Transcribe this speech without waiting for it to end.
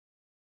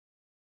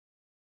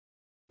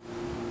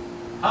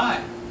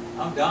Hi,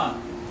 I'm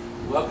Don.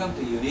 Welcome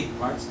to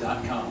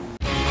UniqueParts.com.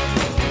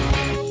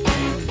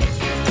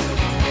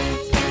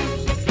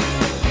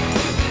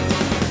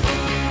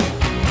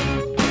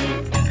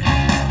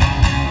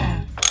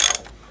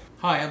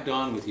 Hi, I'm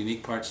Don with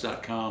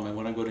UniqueParts.com, and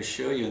what I'm going to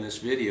show you in this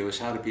video is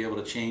how to be able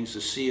to change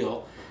the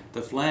seal,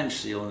 the flange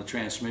seal in the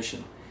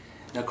transmission.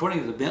 Now, according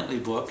to the Bentley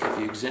book, if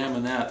you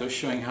examine that, they're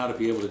showing how to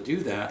be able to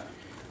do that,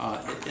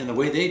 and the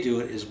way they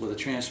do it is with a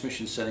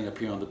transmission setting up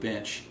here on the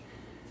bench.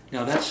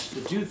 Now,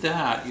 to do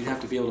that, you'd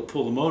have to be able to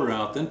pull the motor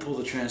out, then pull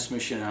the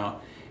transmission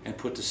out, and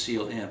put the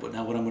seal in. But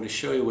now what I'm going to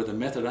show you with the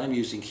method I'm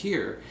using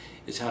here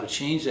is how to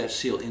change that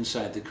seal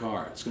inside the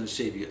car. It's going to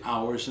save you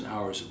hours and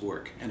hours of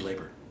work and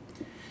labor.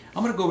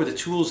 I'm going to go over the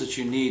tools that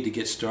you need to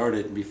get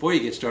started. And before you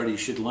get started, you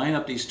should line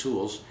up these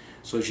tools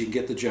so that you can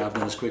get the job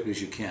done as quickly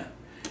as you can.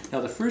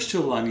 Now, the first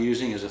tool I'm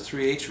using is a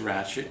 3/8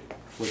 ratchet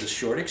with a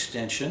short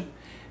extension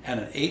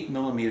and an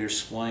 8mm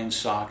spline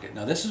socket.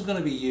 Now, this is going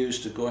to be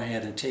used to go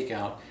ahead and take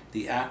out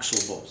the axle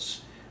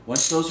bolts.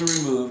 Once those are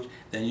removed,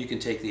 then you can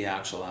take the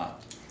axle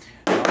out.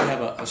 Now, I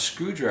have a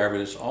screwdriver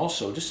that's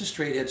also just a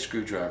straight head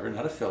screwdriver,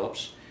 not a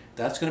Phillips.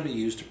 That's going to be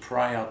used to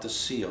pry out the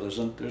seal.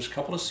 There's a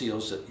couple of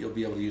seals that you'll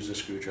be able to use a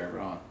screwdriver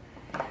on.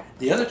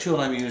 The other tool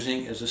I'm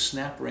using is a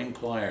snap ring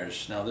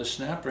pliers. Now, this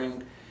snap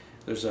ring,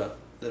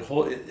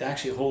 it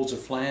actually holds a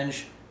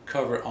flange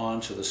cover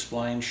onto the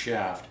spline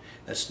shaft.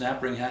 That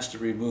snap ring has to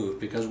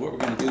remove because what we're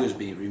going to do is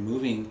be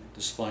removing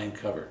the spline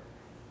cover.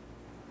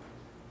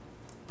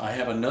 I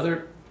have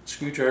another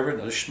screwdriver,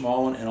 another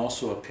small one, and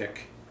also a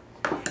pick.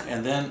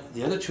 And then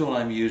the other tool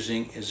I'm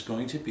using is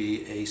going to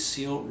be a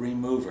seal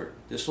remover.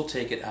 This will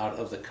take it out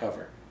of the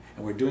cover.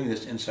 And we're doing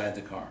this inside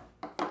the car.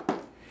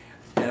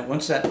 And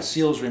once that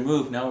seal is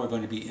removed, now we're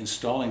going to be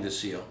installing the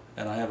seal.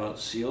 And I have a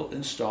seal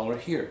installer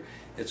here.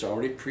 It's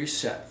already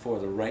preset for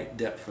the right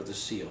depth for the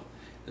seal.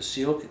 The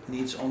seal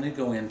needs only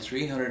go in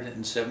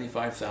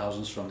 375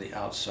 thousandths from the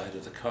outside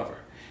of the cover.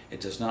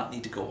 It does not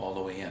need to go all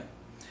the way in.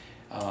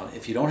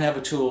 If you don't have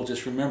a tool,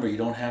 just remember you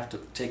don't have to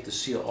take the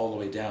seal all the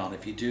way down.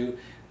 If you do,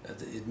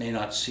 it may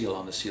not seal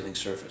on the sealing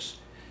surface.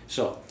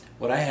 So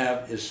what I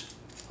have is,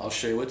 I'll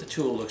show you what the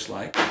tool looks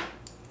like.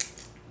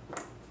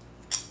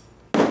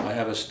 I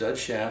have a stud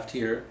shaft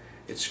here.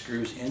 It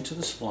screws into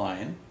the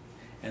spline,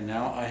 and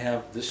now I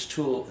have this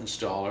tool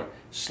installer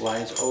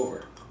slides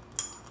over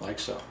like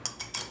so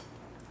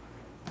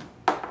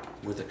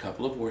with a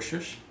couple of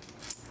washers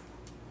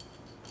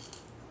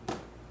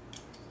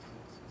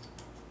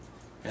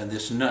and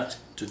this nut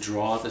to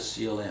draw the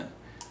seal in.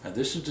 Now,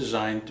 this is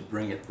designed to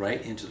bring it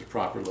right into the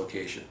proper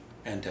location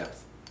and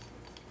depth.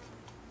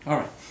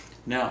 Alright,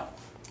 now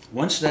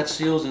once that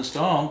seal is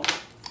installed,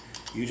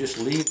 you just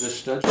leave the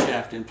stud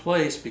shaft in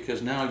place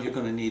because now you're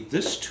going to need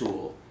this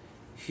tool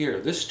here.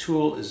 This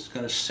tool is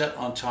going to set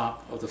on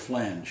top of the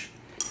flange,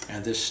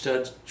 and this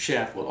stud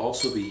shaft will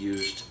also be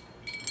used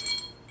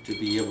to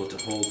be able to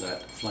hold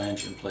that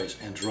flange in place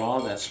and draw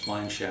that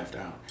spline shaft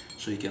out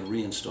so you can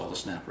reinstall the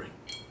snap ring.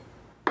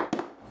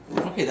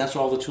 Okay, that's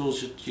all the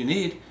tools that you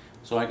need,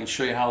 so I can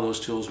show you how those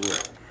tools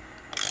work.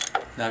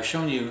 Now, I've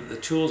shown you the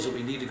tools that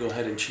we need to go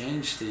ahead and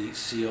change the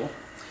seal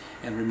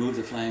and remove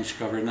the flange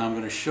cover. Now I'm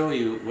going to show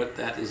you what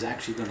that is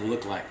actually going to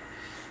look like.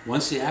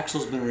 Once the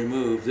axle's been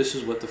removed, this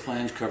is what the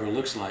flange cover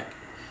looks like.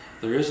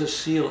 There is a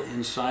seal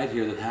inside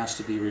here that has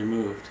to be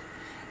removed.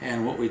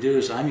 And what we do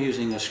is I'm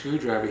using a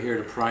screwdriver here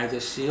to pry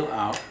this seal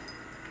out,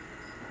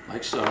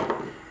 like so.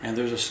 And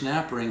there's a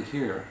snap ring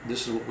here.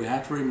 This is what we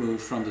have to remove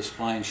from the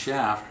spline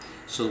shaft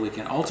so that we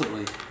can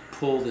ultimately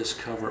pull this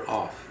cover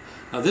off.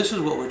 Now, this is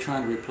what we're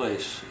trying to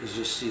replace, is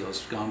this seal.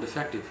 It's gone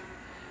defective.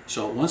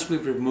 So once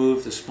we've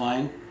removed the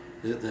spline,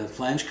 the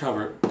flange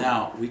cover,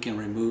 now we can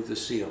remove the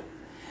seal.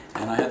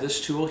 And I have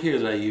this tool here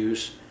that I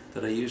use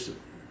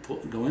to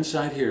go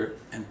inside here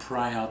and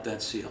pry out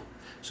that seal.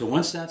 So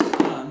once that's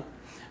done,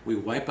 we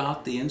wipe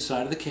out the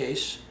inside of the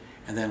case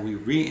and then we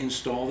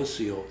reinstall the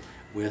seal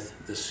with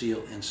the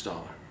seal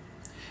installer.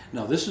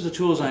 Now, this is the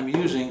tools I'm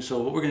using, so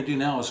what we're going to do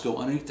now is go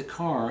underneath the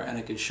car and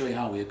I can show you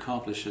how we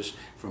accomplish this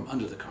from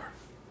under the car.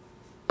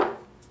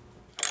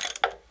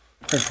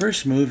 Our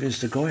first move is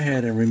to go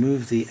ahead and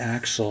remove the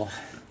axle.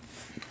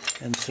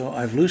 And so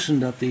I've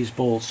loosened up these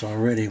bolts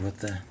already with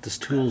the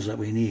tools that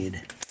we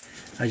need.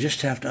 I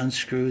just have to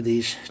unscrew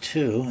these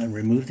two and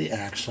remove the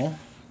axle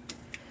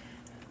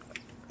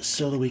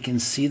so that we can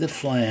see the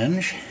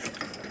flange.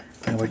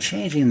 And we're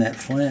changing that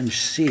flange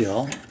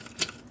seal.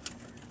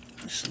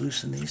 Just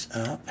loosen these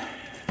up.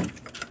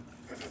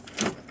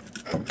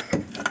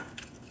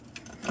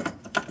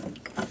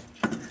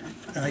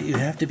 Now, you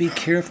have to be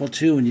careful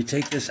too when you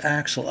take this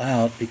axle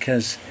out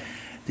because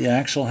the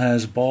axle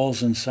has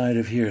balls inside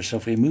of here. So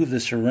if we move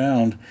this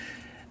around,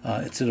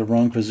 it's in the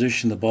wrong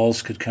position, the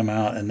balls could come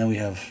out, and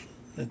then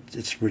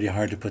it's really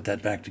hard to put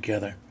that back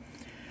together.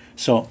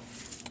 So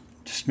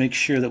just make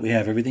sure that we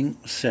have everything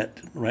set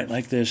right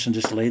like this and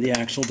just lay the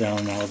axle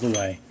down out of the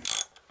way.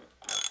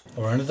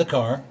 We're under the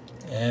car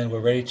and we're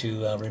ready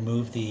to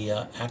remove the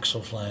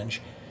axle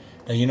flange.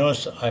 Now, you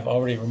notice I've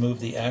already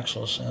removed the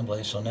axle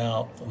assembly, so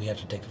now we have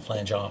to take the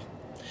flange off.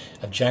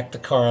 I've jacked the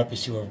car up. You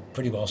see we're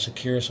pretty well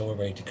secure, so we're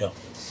ready to go.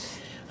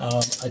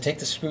 I take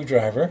the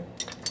screwdriver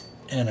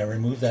and I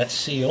remove that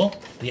seal,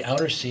 the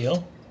outer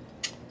seal,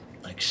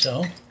 like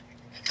so.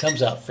 It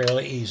comes out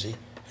fairly easy,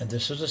 and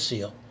this is a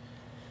seal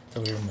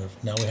that we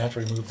removed. Now we have to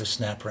remove the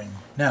snap ring.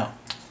 Now,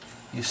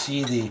 you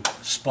see the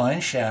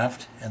spline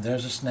shaft, and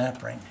there's a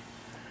snap ring.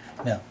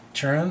 Now,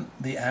 turn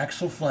the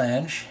axle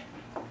flange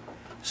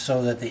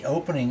so that the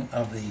opening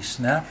of the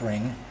snap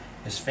ring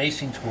is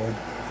facing toward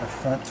the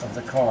front of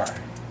the car.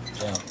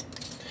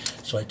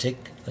 So I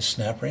take the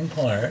snap ring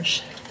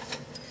pliers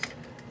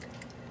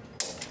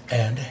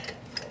and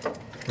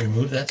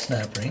remove that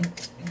snap ring,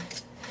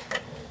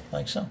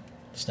 like so.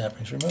 The snap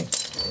ring's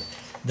removed.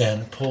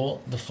 Then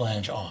pull the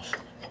flange off.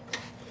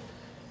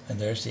 And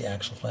there's the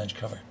axle flange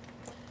cover.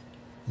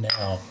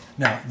 Now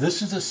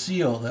this is a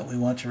seal that we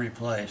want to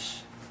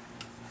replace.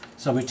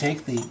 So we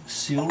take the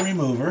seal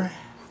remover,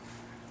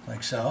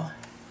 like so,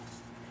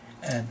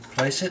 and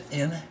place it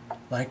in,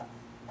 like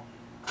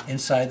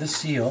inside the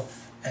seal,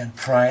 and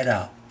pry it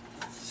out.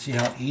 See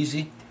how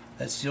easy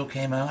that seal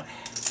came out?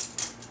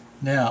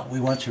 Now we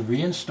want to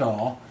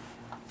reinstall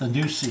the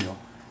new seal.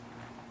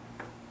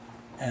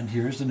 And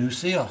here's the new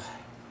seal.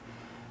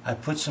 I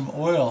put some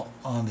oil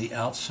on the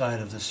outside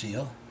of the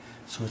seal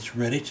so it's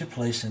ready to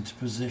place into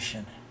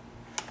position.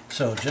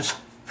 So just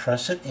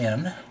press it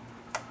in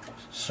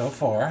so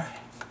far,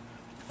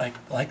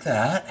 like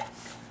that.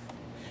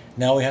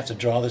 Now we have to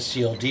draw the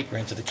seal deeper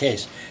into the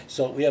case.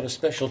 So we have a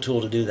special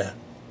tool to do that.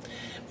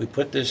 We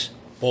put this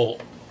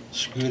bolt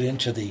screwed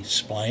into the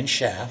spline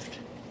shaft,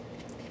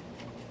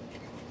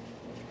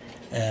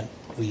 and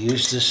we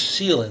use this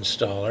seal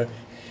installer,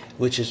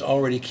 which is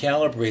already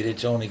calibrated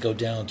to only go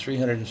down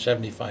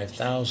 375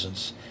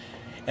 thousandths,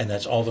 and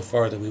that's all the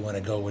farther we want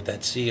to go with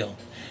that seal.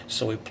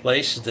 So we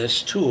place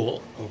this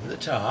tool over the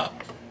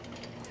top,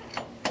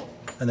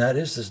 and that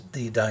is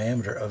the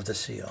diameter of the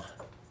seal.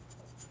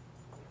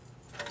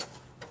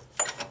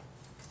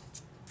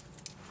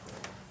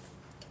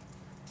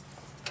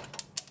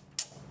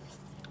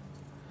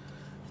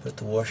 Put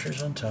the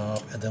washers on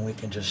top, and then we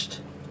can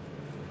just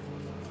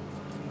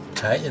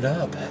tighten it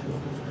up,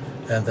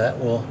 and that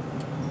will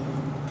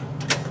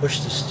push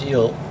the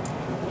steel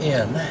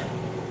in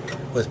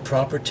with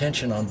proper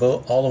tension on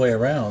both all the way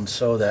around,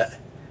 so that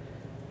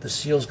the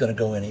seal is going to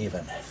go in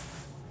even.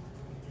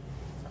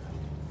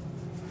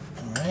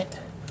 All right.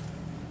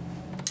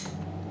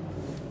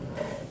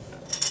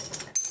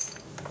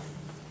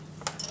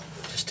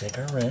 Just take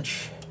our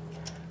wrench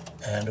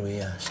and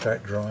we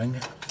start drawing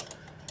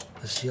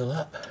the seal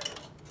up.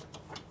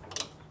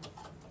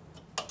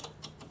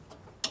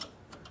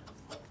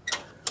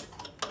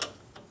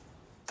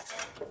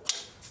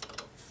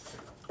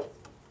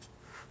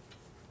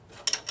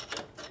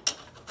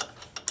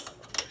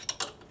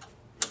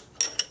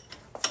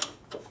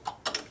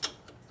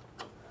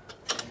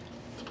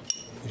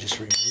 We just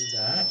remove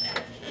that,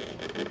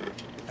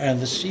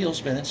 and the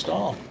seal's been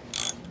installed.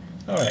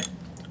 All right,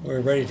 we're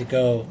ready to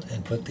go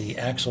and put the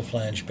axle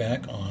flange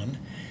back on,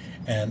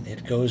 and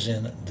it goes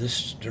in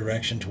this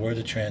direction toward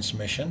the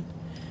transmission.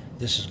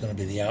 This is going to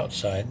be the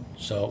outside,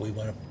 so we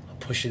want to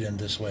push it in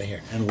this way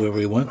here. And where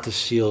we want the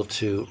seal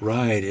to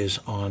ride is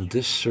on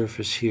this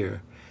surface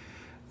here.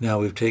 Now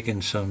we've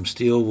taken some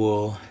steel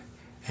wool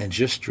and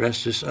just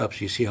dressed this up so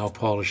you see how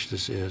polished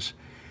this is.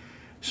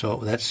 So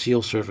that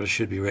seal surface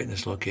should be right in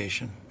this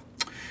location.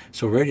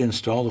 So we're ready to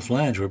install the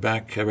flange. We're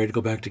back, ready to go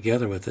back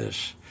together with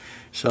this.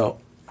 So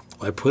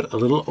I put a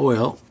little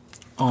oil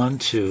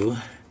onto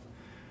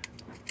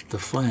the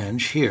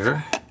flange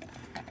here,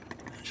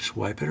 just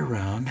wipe it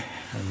around,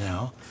 and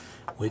now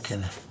we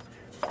can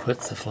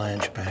put the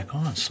flange back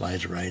on.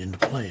 Slides right into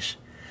place.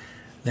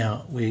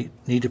 Now we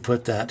need to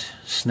put that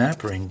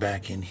snap ring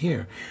back in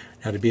here.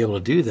 Now to be able to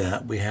do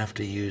that, we have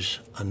to use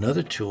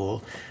another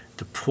tool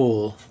to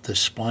pull the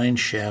spline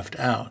shaft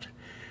out.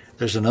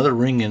 There's another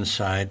ring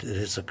inside that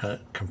is a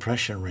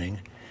compression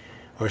ring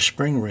or a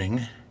spring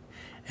ring,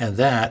 and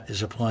that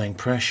is applying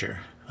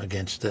pressure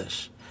against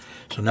this.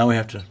 So now we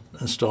have to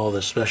install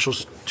this special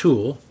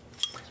tool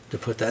to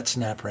put that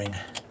snap ring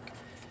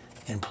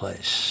in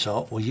place.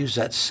 So we'll use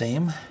that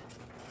same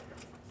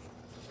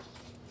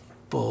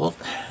bolt.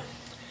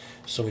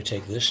 So we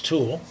take this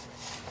tool,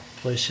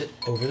 place it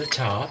over the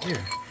top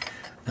here.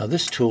 Now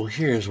this tool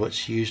here is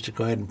what's used to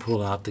go ahead and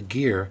pull out the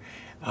gear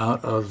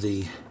out of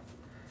the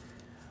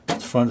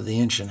front of the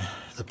engine,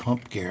 the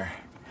pump gear.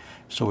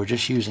 So we're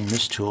just using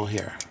this tool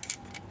here.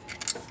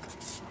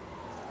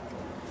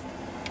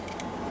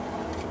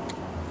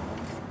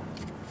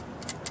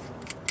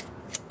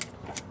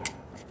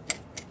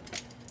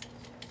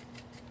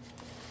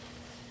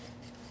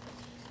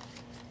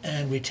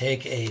 And we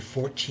take a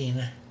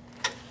 14mm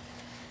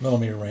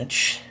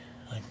wrench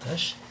like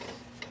this,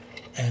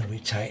 and we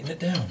tighten it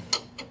down.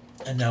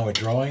 And now we're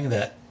drawing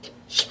that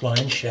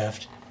spline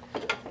shaft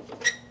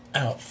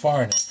out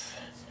far enough.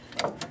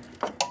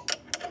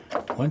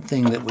 One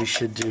thing that we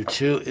should do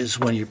too is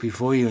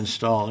before you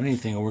install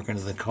anything or work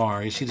into the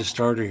car, you see the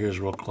starter here is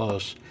real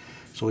close.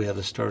 So we have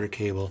the starter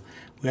cable.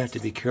 We have to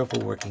be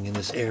careful working in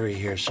this area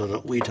here so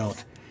that we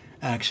don't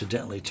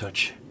accidentally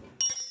touch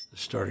the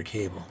starter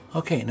cable.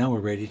 Okay, now we're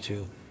ready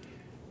to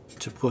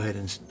go ahead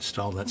and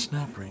install that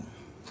snap ring.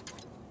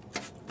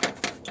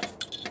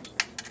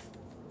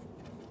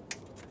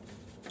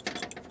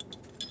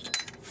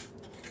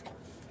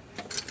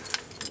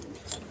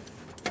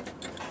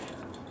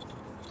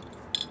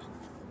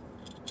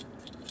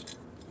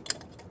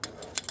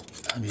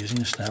 I'm using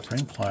the snap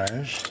ring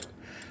pliers.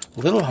 A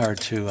little hard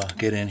to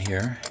get in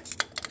here.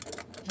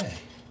 Okay.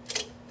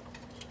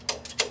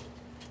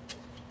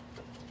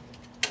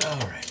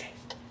 Alrighty.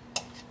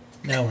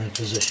 Now we're in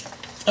position.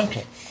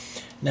 Okay.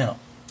 Now,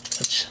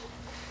 let's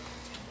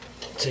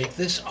take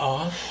this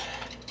off.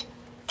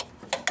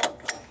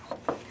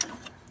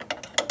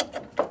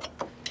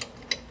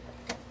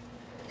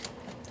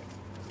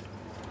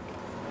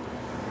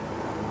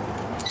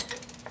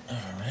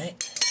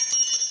 Alright.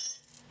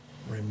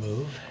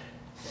 Remove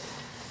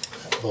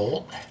that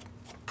bolt.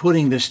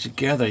 Putting this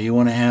together, you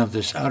want to have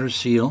this outer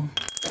seal,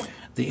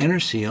 the inner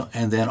seal,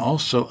 and then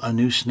also a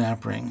new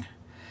snap ring,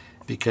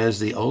 because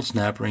the old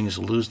snap rings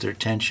lose their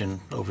tension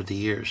over the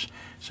years.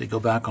 So you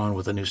go back on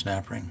with a new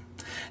snap ring.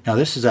 Now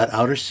this is that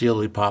outer seal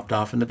we popped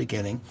off in the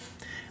beginning.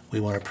 We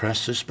want to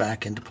press this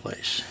back into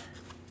place.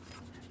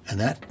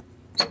 And that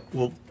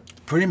will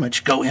pretty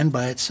much go in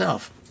by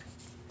itself.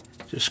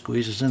 Just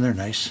squeezes in there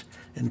nice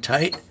and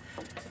tight.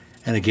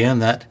 And again,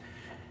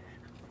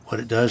 what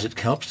it does, it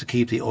helps to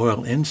keep the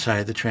oil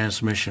inside the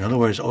transmission. In other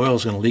words, oil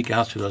is going to leak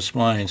out through those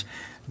splines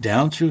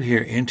down through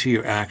here into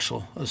your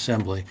axle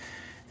assembly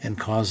and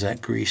cause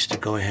that grease to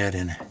go ahead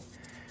and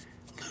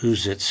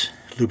lose its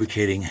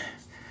lubricating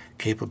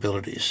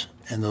capabilities.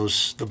 And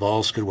the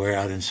balls could wear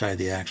out inside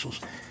the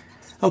axles.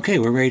 Okay,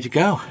 we're ready to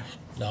go.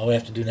 All we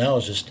have to do now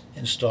is just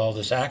install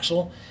this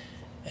axle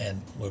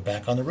and we're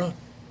back on the road.